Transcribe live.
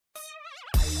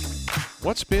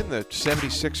what's been the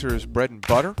 76ers' bread and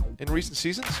butter in recent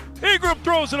seasons? Ingram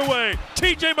throws it away.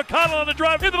 T.J. McConnell on the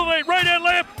drive into the lane. Right-hand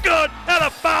layup. Good. And a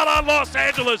foul on Los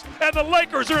Angeles. And the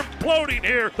Lakers are imploding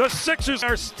here. The Sixers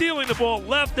are stealing the ball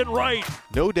left and right.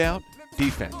 No doubt,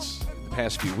 defense. In the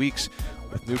past few weeks,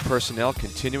 with new personnel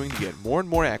continuing to get more and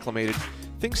more acclimated,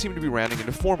 things seem to be rounding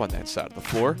into form on that side of the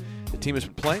floor. The team has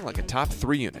been playing like a top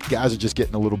 3 unit. Guys are just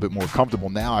getting a little bit more comfortable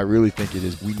now. I really think it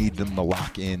is we need them to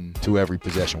lock in to every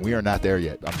possession. We are not there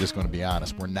yet. I'm just going to be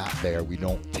honest. We're not there. We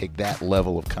don't take that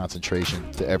level of concentration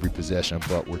to every possession,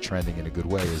 but we're trending in a good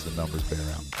way as the numbers bear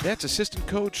out. That's assistant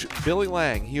coach Billy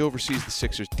Lange. He oversees the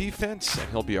Sixers defense, and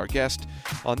he'll be our guest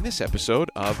on this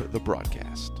episode of the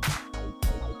broadcast.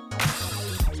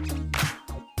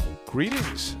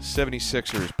 Greetings,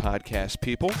 76ers podcast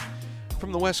people.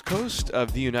 From the west coast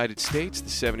of the United States, the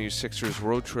 76ers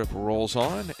road trip rolls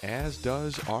on, as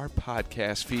does our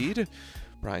podcast feed.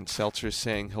 Brian Seltzer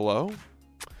saying hello.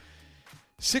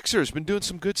 Sixers been doing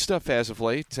some good stuff as of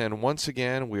late, and once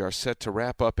again we are set to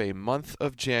wrap up a month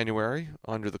of January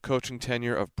under the coaching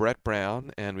tenure of Brett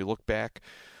Brown, and we look back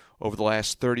over the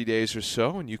last 30 days or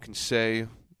so, and you can say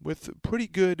with pretty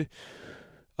good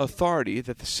authority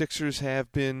that the Sixers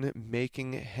have been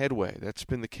making headway. That's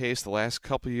been the case the last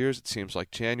couple of years. It seems like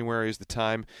January is the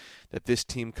time that this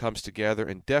team comes together,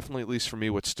 and definitely, at least for me,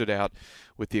 what stood out,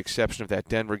 with the exception of that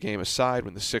Denver game aside,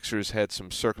 when the Sixers had some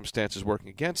circumstances working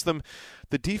against them,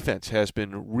 the defense has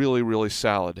been really, really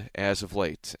solid as of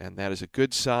late, and that is a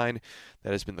good sign.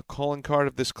 That has been the calling card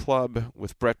of this club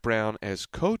with Brett Brown as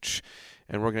coach,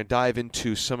 and we're going to dive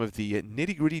into some of the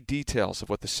nitty-gritty details of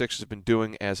what the Sixers have been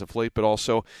doing as of late, but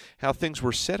also how things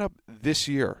were set up this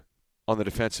year on the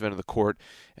defensive end of the court,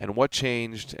 and what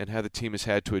changed, and how the team has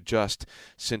had to adjust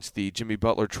since the Jimmy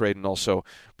Butler trade, and also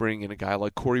bringing in a guy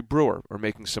like Corey Brewer, or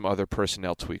making some other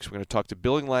personnel tweaks. We're going to talk to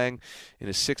Billy Lange in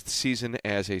his 6th season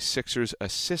as a Sixers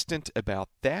assistant about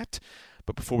that.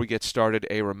 But before we get started,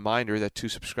 a reminder that to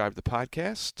subscribe to the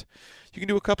podcast, you can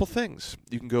do a couple things.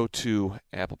 You can go to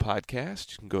Apple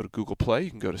Podcasts, you can go to Google Play, you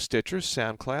can go to Stitcher,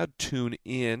 SoundCloud,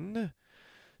 TuneIn,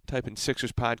 type in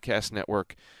Sixers Podcast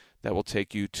Network. That will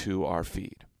take you to our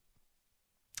feed.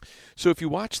 So if you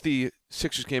watch the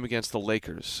Sixers game against the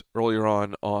Lakers earlier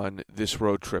on this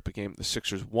road trip, a game the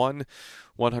Sixers won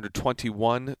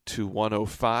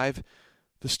 121-105,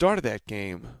 the start of that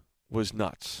game was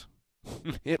nuts.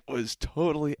 It was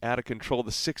totally out of control.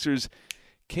 The Sixers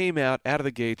came out of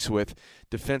the gates with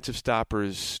defensive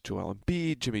stoppers, Joel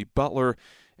Embiid, Jimmy Butler,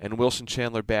 and Wilson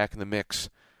Chandler back in the mix.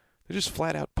 They just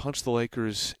flat out punched the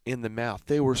Lakers in the mouth.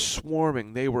 They were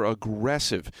swarming. They were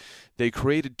aggressive. They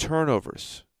created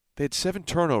turnovers. They had 7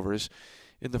 turnovers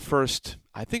in the first,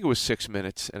 I think it was 6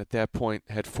 minutes, and at that point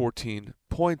had 14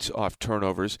 points off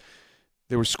turnovers.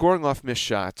 They were scoring off missed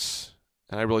shots,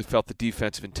 and I really felt the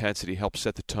defensive intensity helped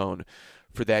set the tone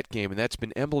for that game. And that's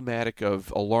been emblematic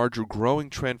of a larger growing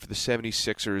trend for the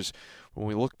 76ers. When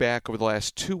we look back over the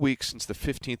last 2 weeks since the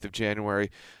 15th of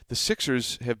January, the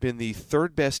Sixers have been the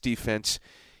 3rd best defense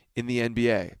in the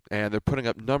NBA. And they're putting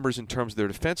up numbers in terms of their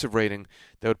defensive rating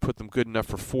that would put them good enough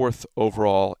for 4th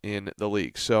overall in the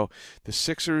league. So the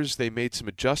Sixers, they made some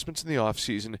adjustments in the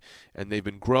offseason, and they've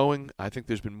been growing. I think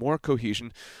there's been more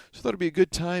cohesion. So I thought it would be a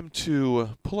good time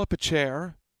to pull up a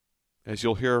chair, as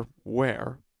you'll hear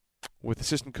where, with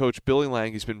assistant coach Billy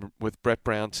Lange. He's been with Brett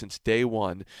Brown since day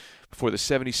one, before the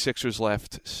 76ers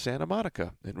left Santa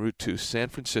Monica en route to San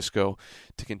Francisco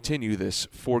to continue this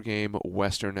 4-game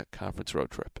Western Conference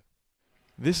road trip.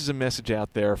 This is a message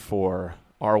out there for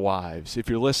our wives. If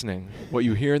you're listening, what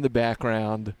you hear in the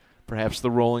background, perhaps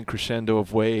the rolling crescendo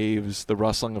of waves, the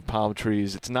rustling of palm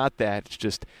trees, it's not that. It's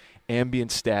just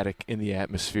ambient static in the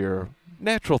atmosphere.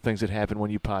 Natural things that happen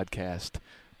when you podcast.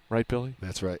 Right, Billy?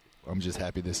 That's right. I'm just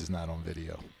happy this is not on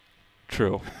video.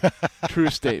 True.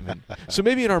 True statement. So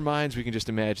maybe in our minds we can just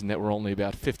imagine that we're only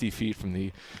about 50 feet from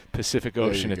the Pacific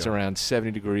Ocean. It's around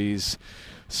 70 degrees,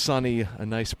 sunny, a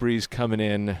nice breeze coming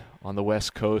in on the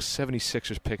West Coast.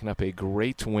 76ers picking up a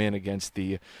great win against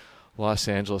the Los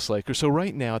Angeles Lakers. So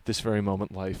right now at this very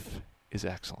moment, life is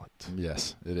excellent.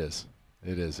 Yes, it is.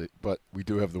 It is. But we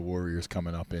do have the Warriors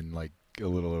coming up in like a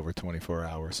little over 24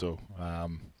 hours. So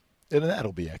and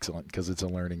that'll be excellent because it's a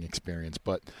learning experience.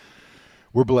 But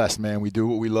we're blessed, man. We do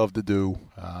what we love to do.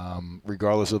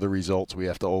 Regardless of the results, we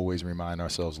have to always remind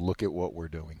ourselves, look at what we're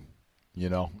doing,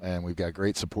 and we've got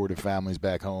great supportive families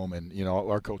back home. And,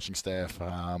 our coaching staff,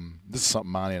 this is something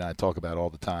Monty and I talk about all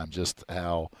the time, just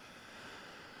how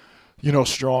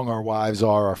strong our wives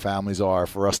are, our families are,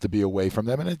 for us to be away from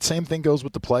them. And the same thing goes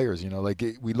with the players.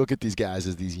 We look at these guys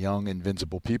as these young,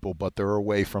 invincible people, but they're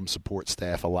away from support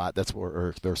staff a lot. That's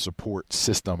or their support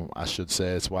system, I should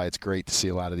say. That's why it's great to see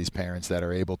a lot of these parents that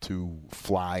are able to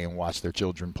fly and watch their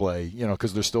children play,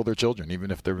 because they're still their children,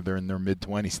 even if they're in their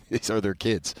mid-20s. These are their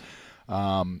kids.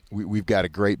 We've got a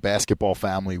great basketball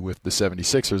family with the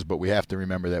 76ers, but we have to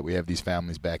remember that we have these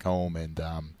families back home, and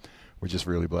we're just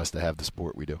really blessed to have the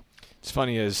sport we do. It's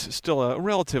funny, as still a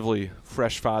relatively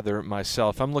fresh father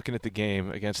myself, I'm looking at the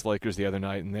game against the Lakers the other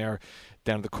night, and there,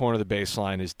 down at the corner of the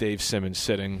baseline, is Dave Simmons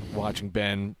sitting, watching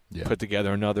Ben put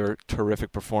together another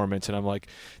terrific performance. And I'm like,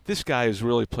 this guy has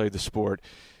really played the sport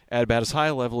at about as high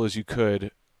a level as you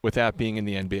could without being in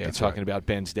the NBA. That's talking right. about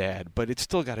Ben's dad. But it's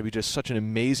still got to be just such an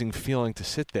amazing feeling to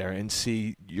sit there and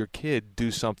see your kid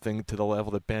do something to the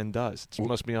level that Ben does. It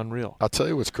must be unreal. I'll tell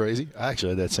you what's crazy. I actually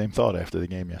had that same thought after the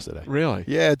game yesterday. Really?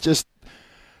 Yeah, just,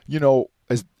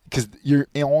 because you're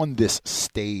on this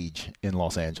stage in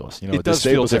Los Angeles. It does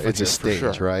feel different. It's a here, stage,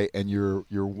 for sure. right? And you're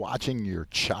watching your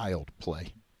child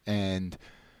play, and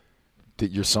that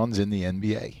your son's in the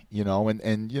NBA,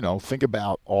 and think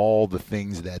about all the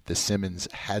things that the Simmons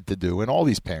had to do, and all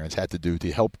these parents had to do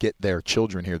to help get their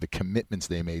children here, the commitments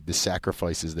they made, the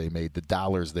sacrifices they made, the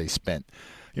dollars they spent.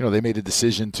 They made a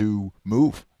decision to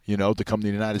move, to come to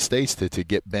the United States to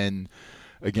get Ben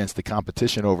against the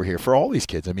competition over here. For all these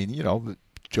kids, I mean,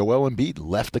 Joel Embiid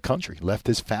left the country, left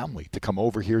his family to come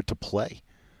over here to play.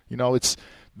 It's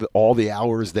all the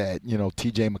hours that,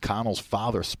 T.J. McConnell's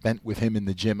father spent with him in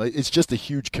the gym. It's just a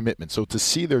huge commitment. So to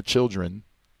see their children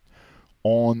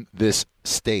on this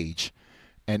stage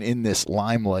and in this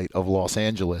limelight of Los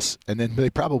Angeles, and then they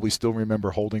probably still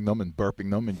remember holding them and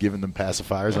burping them and giving them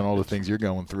pacifiers and all the things you're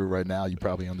going through right now. You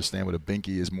probably understand what a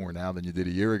binky is more now than you did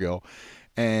a year ago.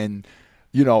 And,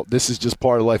 this is just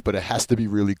part of life, but it has to be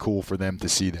really cool for them to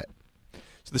see that.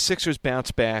 So the Sixers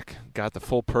bounced back, got the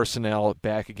full personnel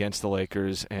back against the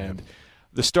Lakers, and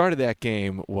the start of that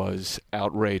game was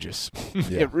outrageous.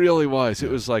 Yeah. It really was. It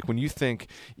was like when you think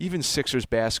even Sixers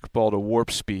basketball to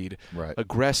warp speed, Right.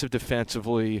 aggressive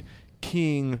defensively,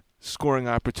 keying scoring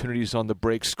opportunities on the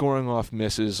break, scoring off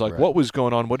misses. Like, Right. what was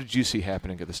going on? What did you see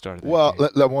happening at the start of that Well, game?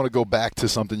 I want to go back to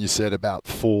something you said about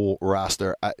full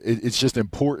roster. It's just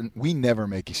important. We never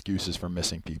make excuses for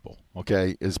missing people,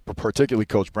 okay? Particularly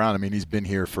Coach Brown. I mean, he's been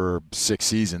here for 6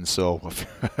 seasons, so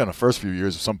in the first few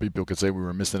years, some people could say we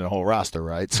were missing a whole roster,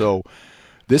 right? So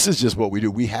this is just what we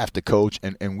do. We have to coach,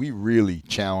 and we really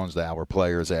challenged our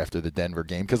players after the Denver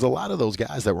game, because a lot of those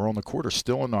guys that were on the court are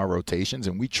still in our rotations,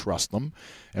 and we trust them,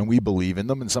 and we believe in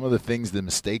them. And some of the things, the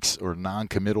mistakes or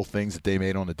non-committal things that they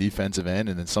made on the defensive end,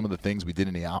 and then some of the things we did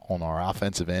on our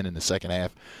offensive end in the second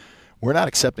half, we're not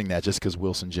accepting that just because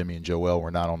Wilson, Jimmy, and Joel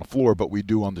were not on the floor, but we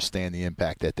do understand the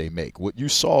impact that they make. What you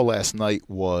saw last night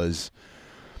was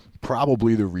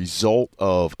probably the result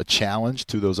of a challenge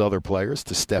to those other players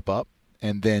to step up,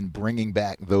 and then bringing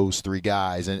back those 3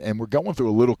 guys. And we're going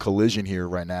through a little collision here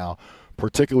right now,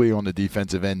 particularly on the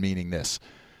defensive end, meaning this.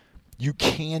 You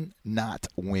cannot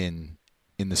win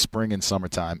in the spring and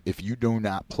summertime if you do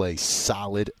not play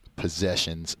solid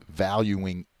possessions,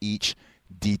 valuing each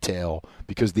detail,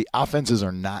 because the offenses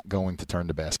are not going to turn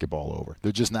the basketball over.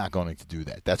 They're just not going to do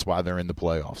that. That's why they're in the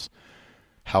playoffs.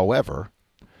 However,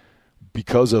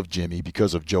 because of Jimmy,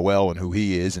 because of Joel and who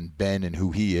he is, and Ben and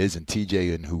who he is, and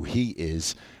TJ and who he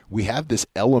is, we have this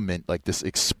element, like this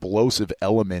explosive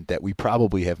element that we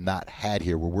probably have not had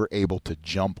here, where we're able to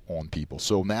jump on people.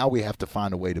 So now we have to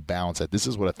find a way to balance that. This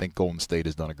is what I think Golden State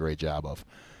has done a great job of.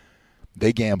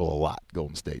 They gamble a lot,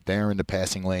 Golden State. They're in the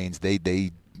passing lanes.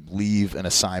 They leave an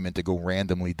assignment to go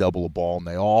randomly double a ball, and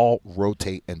they all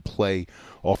rotate and play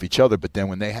off each other. But then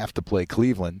when they have to play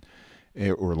Cleveland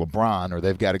or LeBron, or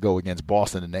they've got to go against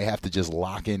Boston, and they have to just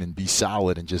lock in and be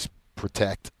solid and just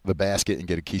protect the basket and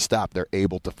get a key stop, they're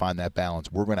able to find that balance.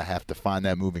 We're going to have to find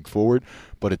that moving forward,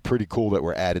 but it's pretty cool that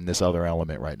we're adding this other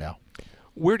element right now.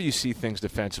 Where do you see things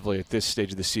defensively at this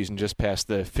stage of the season, just past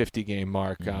the 50-game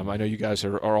mark? I know you guys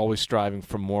are always striving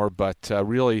for more, but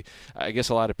really, I guess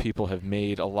a lot of people have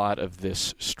made a lot of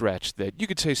this stretch that you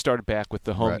could say started back with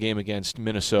the home game against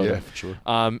Minnesota. Yeah, for sure.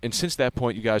 And since that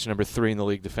point, you guys are number 3 in the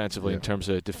league defensively in terms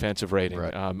of defensive rating,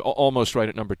 almost right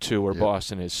at number 2 where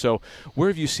Boston is. So where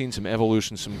have you seen some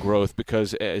evolution, some growth?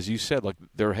 Because, as you said, like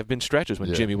there have been stretches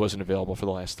when Jimmy wasn't available for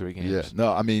the last 3 games. Yeah,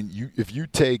 no, I mean, if you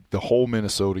take the whole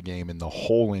Minnesota game and the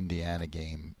whole Indiana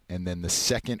game, and then the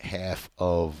second half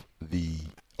of the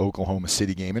Oklahoma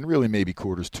City game, and really maybe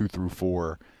quarters 2 through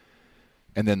 4,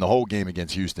 And then the whole game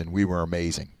against Houston, we were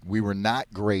amazing. We were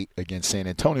not great against San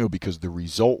Antonio because the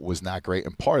result was not great,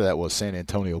 and part of that was San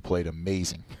Antonio played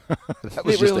amazing.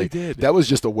 That was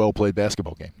just a well-played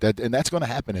basketball game. And that's going to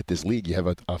happen at this league. You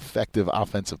have effective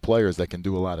offensive players that can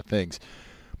do a lot of things.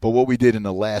 But what we did in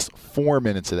the last 4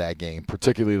 minutes of that game,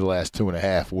 particularly the last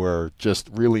 2.5, were just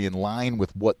really in line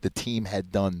with what the team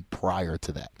had done prior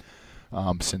to that,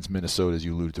 since Minnesota, as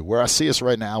you alluded to. Where I see us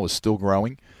right now is still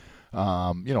growing.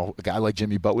 A guy like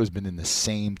Jimmy Butler has been in the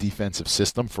same defensive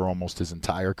system for almost his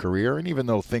entire career. And even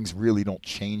though things really don't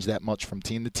change that much from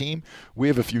team to team, we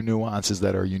have a few nuances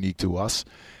that are unique to us.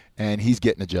 And he's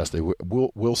getting adjusted.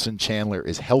 Wilson Chandler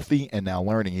is healthy and now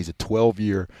learning. He's a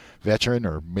 12-year veteran,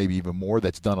 or maybe even more,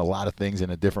 that's done a lot of things in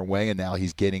a different way. And now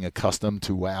he's getting accustomed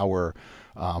to our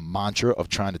mantra of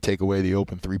trying to take away the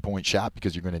open three-point shot,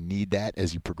 because you're going to need that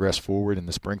as you progress forward in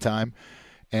the springtime.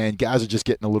 And guys are just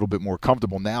getting a little bit more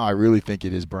comfortable. Now I really think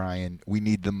it is, Brian, we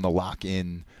need them to lock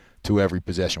in to every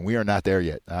possession. We are not there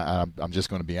yet. I'm just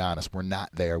going to be honest. We're not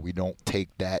there. We don't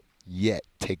take that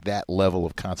level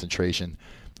of concentration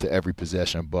to every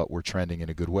possession, but we're trending in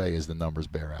a good way as the numbers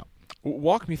bear out.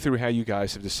 Walk me through how you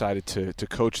guys have decided to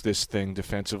coach this thing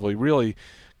defensively, really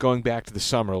going back to the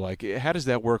summer. Like, how does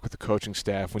that work with the coaching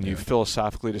staff when you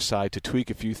philosophically decide to tweak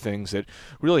a few things that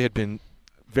really had been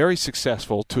very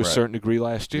successful to a certain degree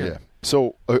last year? Yeah.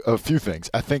 So a few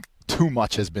things. I think too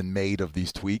much has been made of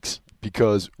these tweaks,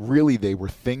 because really they were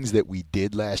things that we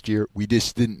did last year. We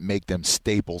just didn't make them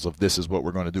staples of this is what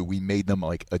we're going to do. We made them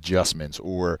like adjustments,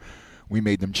 or we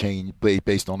made them change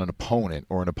based on an opponent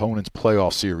or an opponent's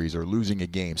playoff series or losing a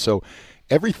game. So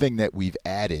everything that we've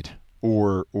added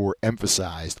or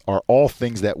emphasized are all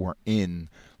things that were in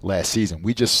last season.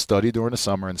 We just studied during the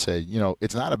summer and said,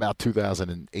 it's not about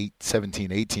 2008,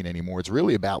 17, 18 anymore. It's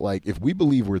really about, like, if we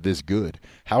believe we're this good,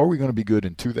 how are we going to be good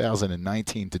in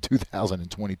 2019 to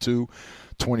 2022,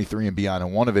 23 and beyond?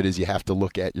 And one of it is you have to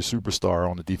look at your superstar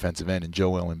on the defensive end and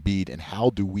Joel Embiid, and how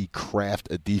do we craft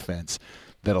a defense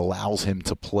that allows him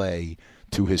to play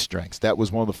to his strengths. That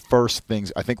was one of the first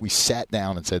things. I think we sat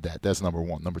down and said that. That's number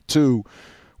one. Number two,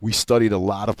 we studied a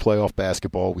lot of playoff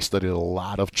basketball. We studied a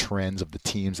lot of trends of the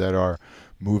teams that are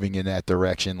moving in that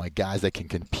direction, like guys that can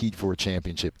compete for a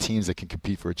championship, teams that can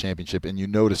compete for a championship. And you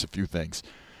notice a few things.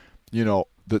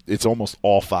 It's almost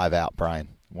all 5 out, Brian,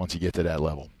 once you get to that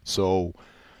level. So,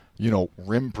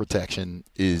 rim protection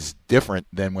is different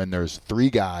than when there's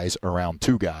 3 guys around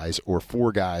 2 guys or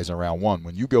 4 guys around 1.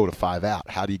 When you go to 5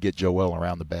 out, how do you get Joel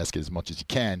around the basket as much as you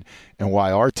can? And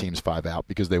why our team's 5 out?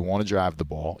 Because they want to drive the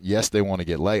ball. Yes, they want to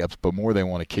get layups, but more they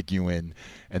want to kick you in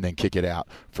and then kick it out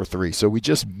for 3. So we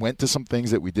just went to some things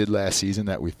that we did last season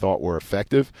that we thought were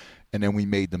effective, and then we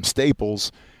made them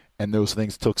staples. And those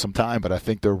things took some time, but I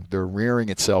think they're rearing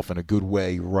itself in a good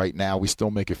way right now. We still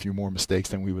make a few more mistakes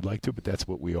than we would like to, but that's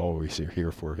what we always are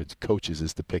here for as coaches,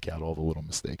 is to pick out all the little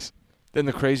mistakes. Then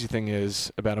the crazy thing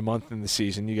is, about a month in the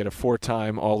season, you get a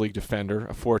 4-time All-League defender,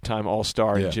 a 4-time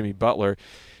All-Star in Jimmy Butler.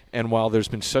 And while there's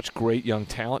been such great young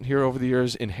talent here over the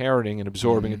years, inheriting and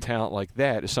absorbing a talent like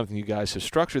that is something you guys have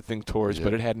structured things towards,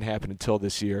 but it hadn't happened until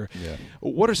this year. Yeah.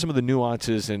 What are some of the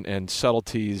nuances and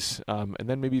subtleties, and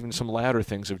then maybe even some ladder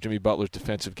things of Jimmy Butler's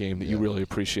defensive game that you really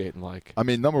appreciate and like? I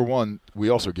mean, number one, we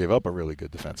also gave up a really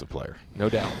good defensive player. No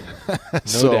doubt.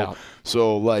 No doubt.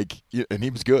 So, and he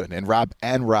was good. And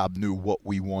Rob knew what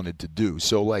we wanted to do.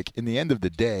 So, in the end of the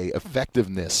day,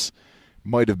 effectiveness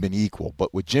might have been equal,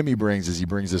 but what Jimmy brings is he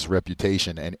brings this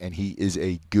reputation, and he is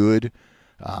a good,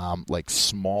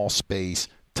 small space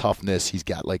toughness. He's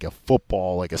got a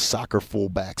football, a soccer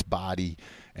fullback's body,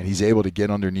 and he's able to get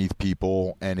underneath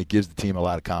people, and it gives the team a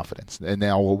lot of confidence. And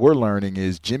now what we're learning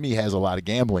is Jimmy has a lot of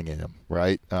gambling in him,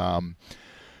 right?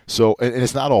 So, and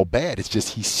it's not all bad. It's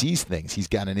just he sees things. He's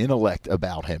got an intellect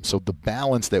about him. So the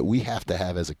balance that we have to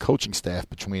have as a coaching staff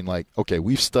between okay,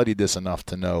 we've studied this enough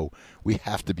to know we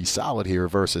have to be solid here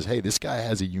versus, hey, this guy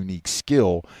has a unique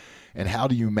skill. And how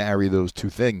do you marry those two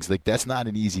things? That's not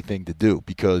an easy thing to do,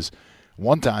 because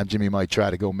one time Jimmy might try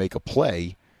to go make a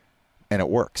play and it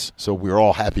works. So we're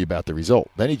all happy about the result.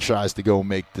 Then he tries to go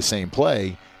make the same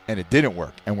play and it didn't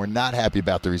work, and we're not happy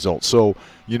about the result. So,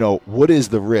 what is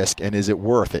the risk, and is it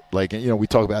worth it? We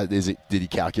talk about, did he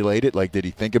calculate it? Did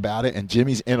he think about it? And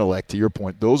Jimmy's intellect, to your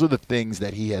point, those are the things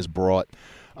that he has brought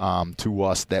to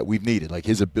us that we've needed,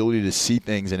 his ability to see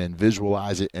things and then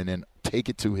visualize it and then take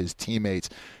it to his teammates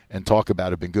and talk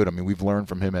about it, been good. I mean, we've learned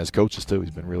from him as coaches, too.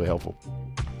 He's been really helpful.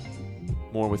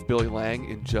 More with Billy Lange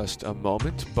in just a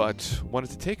moment, but wanted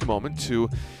to take a moment to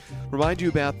remind you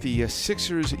about the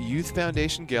Sixers Youth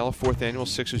Foundation Gala, 4th Annual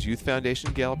Sixers Youth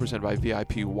Foundation Gala presented by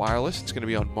VIP Wireless. It's going to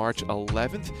be on March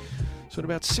 11th. So in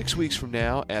about 6 weeks from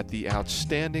now, at the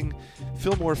outstanding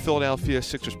Fillmore Philadelphia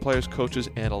Sixers players, coaches,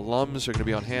 and alums are going to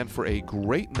be on hand for a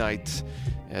great night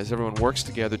as everyone works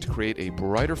together to create a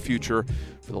brighter future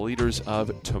for the leaders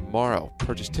of tomorrow.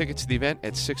 Purchase tickets to the event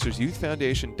at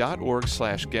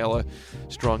SixersYouthFoundation.org/gala.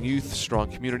 Strong youth, strong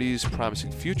communities,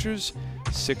 promising futures,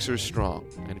 Sixers strong.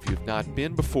 And if you've not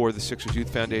been before, the Sixers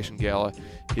Youth Foundation Gala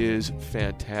is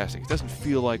fantastic. It doesn't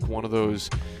feel like one of those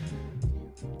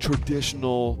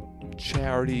traditional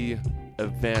charity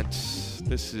events.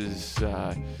 This is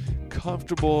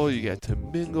comfortable. You get to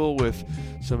mingle with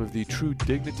some of the true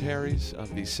dignitaries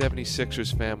of the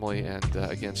 76ers family and,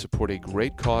 again, support a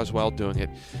great cause while doing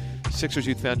it.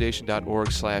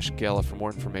 SixersYouthFoundation.org/gala for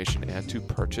more information and to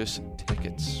purchase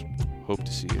tickets. Hope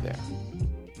to see you there.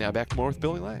 Now back to more with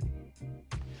Billy Lange.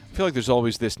 I feel like there's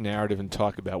always this narrative and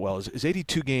talk about, well, is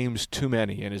 82 games too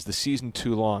many and is the season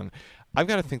too long? I've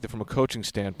got to think that from a coaching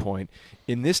standpoint,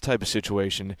 in this type of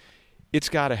situation, it's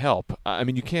got to help. I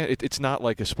mean, you can't. It's not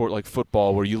like a sport like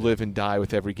football where you live and die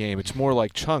with every game. It's more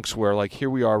like chunks where, like, here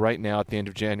we are right now at the end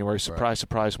of January, surprise,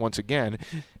 surprise, once again,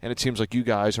 and it seems like you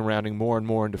guys are rounding more and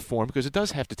more into form because it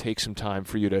does have to take some time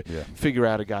for you to figure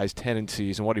out a guy's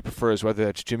tendencies and what he prefers, whether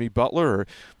that's Jimmy Butler or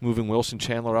moving Wilson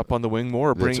Chandler up on the wing more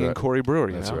or bringing in Corey Brewer.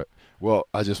 That's right. Well,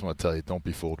 I just want to tell you, don't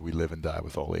be fooled. We live and die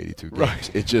with all 82 games. Right.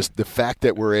 It's just the fact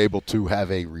that we're able to have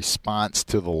a response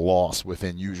to the loss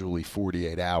within usually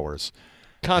 48 hours.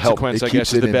 Consequence, I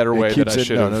guess, is the better way that I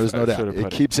should have. No, there's no doubt.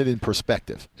 It keeps it in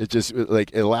perspective. It just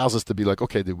it allows us to be like,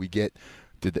 okay,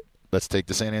 let's take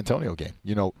the San Antonio game.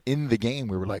 You know, in the game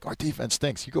we were like, our defense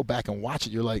stinks. You go back and watch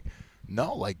it, you're like,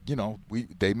 no,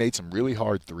 they made some really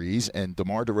hard threes, and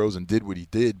DeMar DeRozan did what he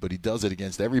did, but he does it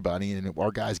against everybody, and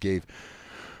our guys gave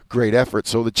great effort.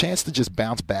 So the chance to just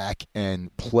bounce back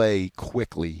and play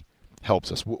quickly helps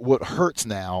us. What hurts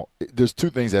now, there's two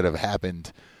things that have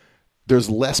happened. There's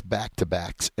less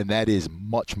back-to-backs, and that is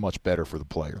much, much better for the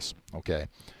players, okay?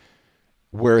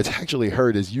 Where it's actually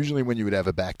hurt is usually when you would have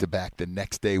a back-to-back, the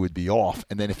next day would be off,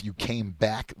 and then if you came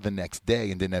back the next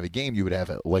day and didn't have a game, you would have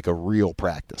a real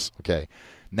practice, okay?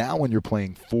 Now when you're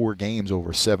playing 4 games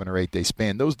over a 7 or 8 day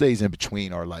span, those days in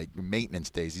between are like maintenance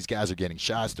days. These guys are getting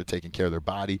shots. They're taking care of their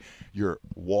body. You're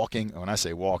walking. When I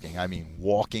say walking, I mean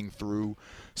walking through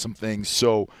some things.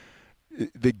 So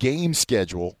the game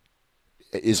schedule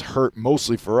is hurt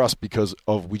mostly for us because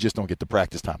we just don't get the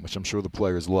practice time, which I'm sure the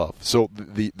players love. So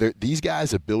these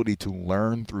guys' ability to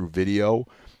learn through video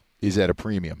is at a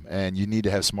premium, and you need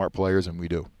to have smart players, and we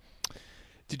do.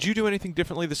 Did you do anything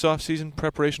differently this offseason,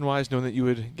 preparation-wise, knowing that you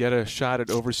would get a shot at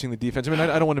overseeing the defense? I mean,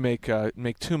 I don't want to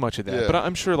make too much of that, but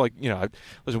I'm sure, listen,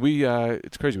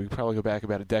 it's crazy. We could probably go back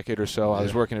about a decade or so. I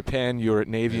was working at Penn. You were at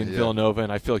Navy and Villanova,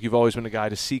 and I feel like you've always been a guy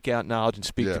to seek out knowledge and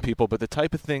speak to people. But the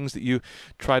type of things that you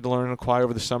tried to learn and acquire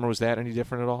over the summer, was that any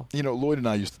different at all? Lloyd and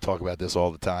I used to talk about this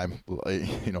all the time.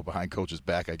 Behind Coach's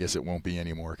back, I guess it won't be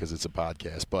anymore because it's a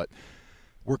podcast, but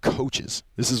we're coaches.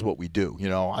 This is what we do.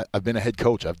 I've been a head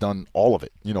coach. I've done all of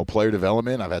it. Player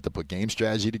development. I've had to put game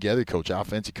strategy together, coach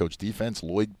offense, coach defense.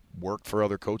 Lloyd worked for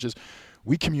other coaches.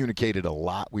 We communicated a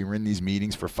lot. We were in these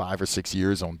meetings for 5 or 6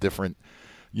 years on different,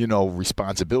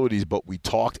 responsibilities, but we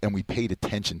talked and we paid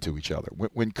attention to each other.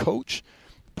 When coach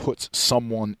puts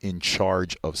someone in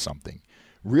charge of something,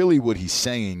 really what he's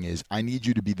saying is, I need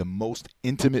you to be the most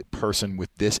intimate person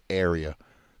with this area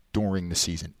during the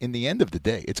season. In the end of the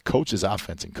day, it's coach's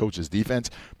offense and coach's defense,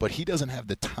 but he doesn't have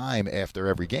the time after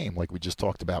every game, like we just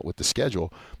talked about with the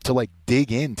schedule, to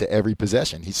dig into every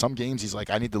possession. Some games he's like,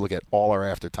 I need to look at all our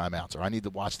after timeouts, or I need to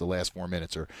watch the last 4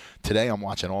 minutes, or today I'm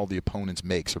watching all the opponent's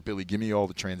makes, or Billy, give me all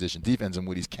the transition defense. And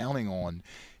what he's counting on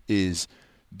is,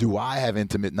 do I have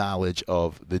intimate knowledge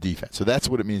of the defense? So that's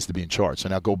what it means to be in charge. So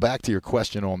now go back to your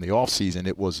question on the offseason.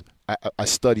 It was, I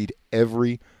studied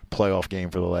every playoff game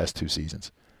for the last 2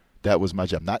 seasons. That was my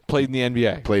job. Not played in the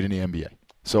NBA. Played in the NBA.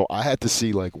 So I had to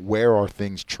see, where are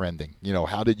things trending?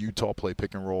 How did Utah play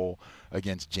pick and roll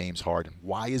against James Harden?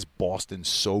 Why is Boston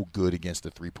so good against the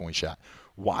three-point shot?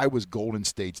 Why was Golden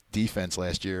State's defense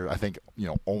last year, I think,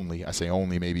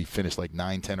 maybe finished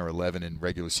 9, 10, or 11 in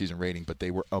regular season rating, but they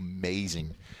were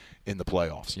amazing in the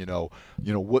playoffs.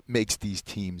 What makes these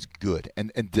teams good?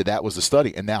 And that was the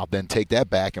study. And now then take that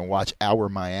back and watch our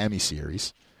Miami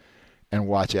series and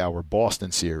watch our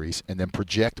Boston series, and then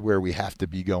project where we have to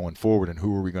be going forward and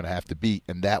who are we going to have to beat.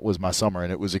 And that was my summer,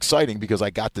 and it was exciting because I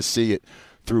got to see it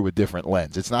through a different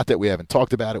lens. It's not that we haven't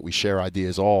talked about it. We share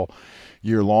ideas all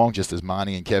year long, just as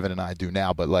Monty and Kevin and I do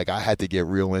now. But I had to get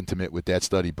real intimate with that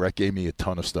study. Brett gave me a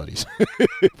ton of studies.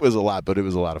 It was a lot, but it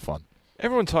was a lot of fun.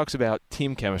 Everyone talks about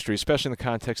team chemistry, especially in the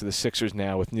context of the Sixers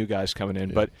now with new guys coming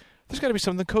in. But there's got to be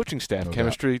some of the coaching staff No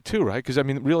chemistry too, right? Because, I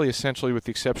mean, really, essentially, with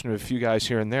the exception of a few guys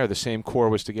here and there, the same core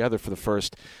was together for the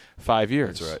first 5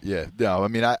 years. That's right, yeah. No, I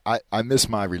mean, I miss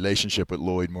my relationship with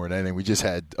Lloyd more than anything. We just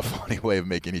had a funny way of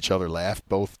making each other laugh,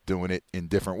 both doing it in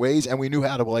different ways, and we knew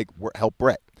how to, help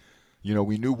Brett. You know,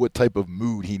 we knew what type of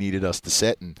mood he needed us to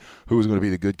set and who was going to be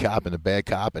the good cop and the bad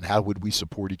cop and how would we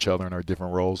support each other in our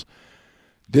different roles.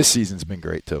 This season's been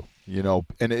great, too. You know,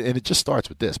 and it just starts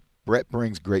with this. Brett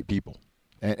brings great people.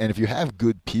 And if you have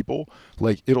good people,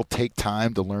 it'll take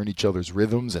time to learn each other's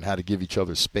rhythms and how to give each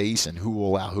other space and who will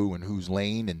allow who in whose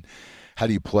lane and how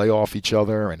do you play off each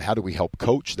other and how do we help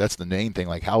coach? That's the main thing.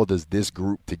 How does this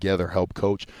group together help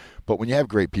coach? But when you have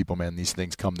great people, man, these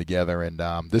things come together, and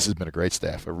this has been a great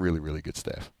staff, a really, really good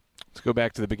staff. Let's go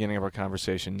back to the beginning of our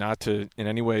conversation, not to in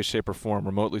any way, shape, or form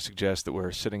remotely suggest that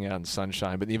we're sitting out in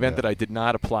sunshine, but in the event that I did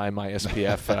not apply my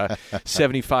SPF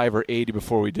 75 or 80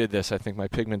 before we did this, I think my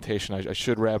pigmentation, I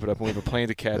should wrap it up, and we have a plane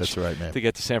to catch. That's right, man. To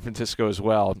get to San Francisco as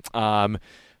well.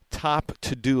 Top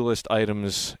to-do list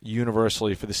items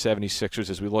universally for the 76ers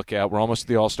as we look out. We're almost at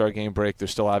the All-Star game break.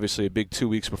 There's still obviously a big 2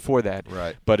 weeks before that.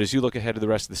 Right. But as you look ahead to the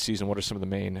rest of the season, what are some of the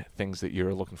main things that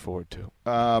you're looking forward to?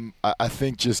 I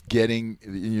think just getting –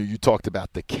 you talked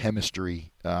about the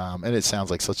chemistry, and it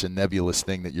sounds like such a nebulous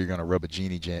thing that you're going to rub a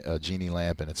genie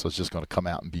lamp and it's just going to come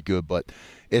out and be good. But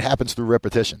it happens through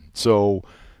repetition. So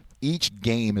 – each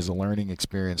game is a learning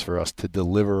experience for us to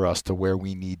deliver us to where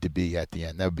we need to be at the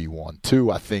end. That would be one.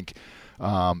 Two, I think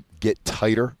get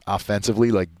tighter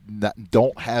offensively.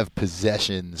 Don't have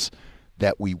possessions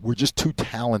that we're just too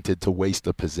talented to waste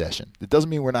a possession. It doesn't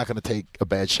mean we're not going to take a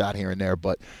bad shot here and there,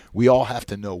 but we all have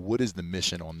to know what is the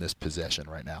mission on this possession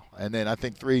right now. And then I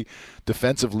think three,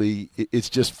 defensively, it's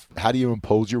just how do you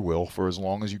impose your will for as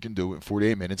long as you can do it in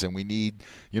 48 minutes. And we need,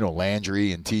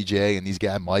 Lange and TJ and these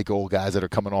guys, Michael, guys that are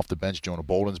coming off the bench. Jonah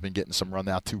Bolden's been getting some run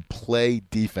now to play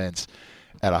defense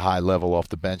at a high level off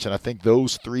the bench. And I think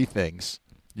those three things,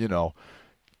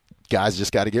 guys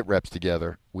just got to get reps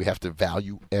together. We have to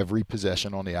value every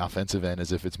possession on the offensive end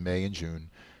as if it's May and June.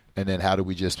 And then how do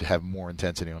we just have more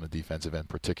intensity on the defensive end,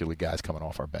 particularly guys coming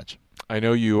off our bench? I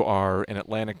know you are an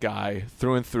Atlantic guy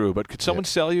through and through, but could someone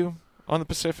sell you on the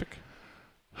Pacific?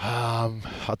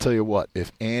 I'll tell you what.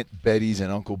 If Aunt Betty's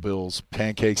and Uncle Bill's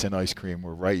pancakes and ice cream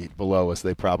were right below us,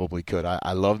 they probably could.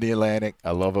 I love the Atlantic.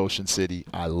 I love Ocean City.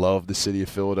 I love the city of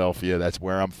Philadelphia. That's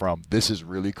where I'm from. This is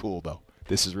really cool, though.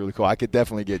 This is really cool. I could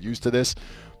definitely get used to this,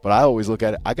 but I always look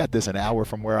at it. I got this an hour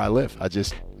from where I live.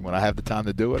 When I have the time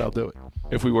to do it, I'll do it.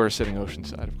 If we were sitting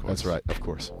oceanside, of course. That's right, of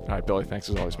course. All right, Billy, thanks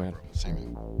as always, man. Same here.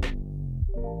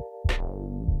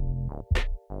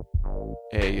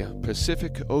 A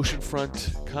Pacific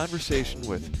Oceanfront conversation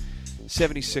with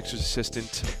 76ers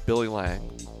assistant Billy Lange.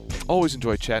 Always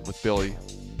enjoy chatting with Billy,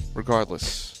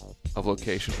 regardless of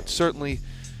location, but certainly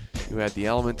you add the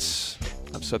elements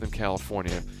of Southern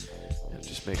California. It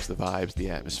just makes the vibes, the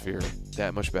atmosphere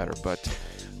that much better. But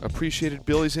appreciated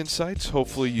Billy's insights.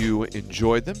 Hopefully you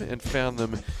enjoyed them and found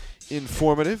them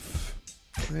informative.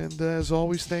 And as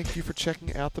always, thank you for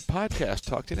checking out the podcast.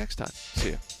 Talk to you next time.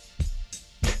 See ya.